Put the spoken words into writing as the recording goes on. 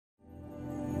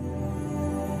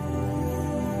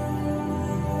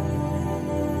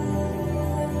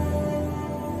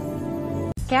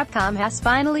Capcom has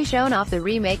finally shown off the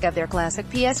remake of their classic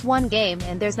PS1 game,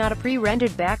 and there's not a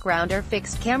pre-rendered background or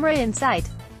fixed camera in sight.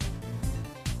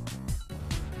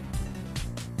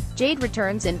 Jade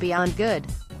returns in Beyond Good.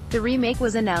 The remake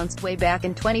was announced way back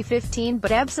in 2015,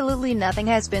 but absolutely nothing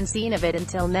has been seen of it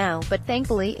until now, but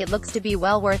thankfully it looks to be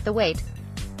well worth the wait.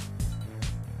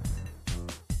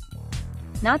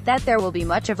 Not that there will be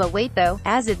much of a wait though,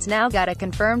 as it's now got a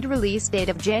confirmed release date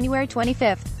of January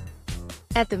 25th.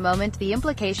 At the moment the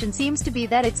implication seems to be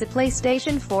that it's a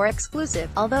PlayStation 4 exclusive,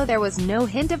 although there was no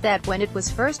hint of that when it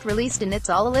was first released and it's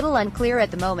all a little unclear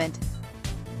at the moment.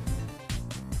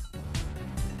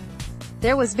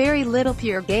 There was very little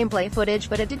pure gameplay footage,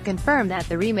 but it did confirm that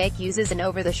the remake uses an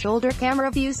over-the-shoulder camera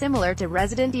view similar to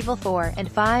Resident Evil 4 and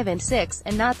 5 and 6,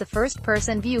 and not the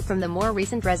first-person view from the more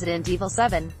recent Resident Evil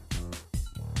 7.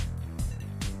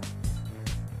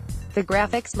 The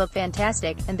graphics look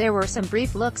fantastic, and there were some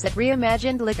brief looks at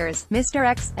reimagined Lickers, Mr.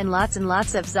 X, and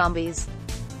lots of zombies.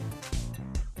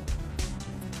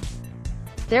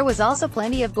 There was also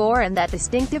plenty of gore and that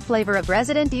distinctive flavor of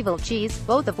Resident Evil cheese,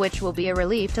 both of which will be a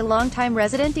relief to longtime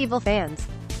Resident Evil fans.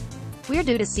 We're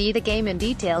due to see the game in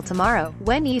detail tomorrow,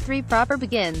 when E3 proper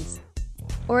begins.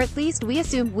 Or at least we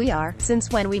assumed we are,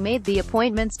 since when we made the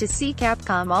appointments to see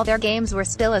Capcom all their games were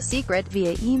still a secret,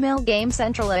 via email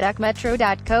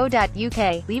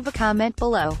gamecentral@acmetro.co.uk. Leave a comment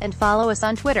below, and follow us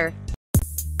on Twitter.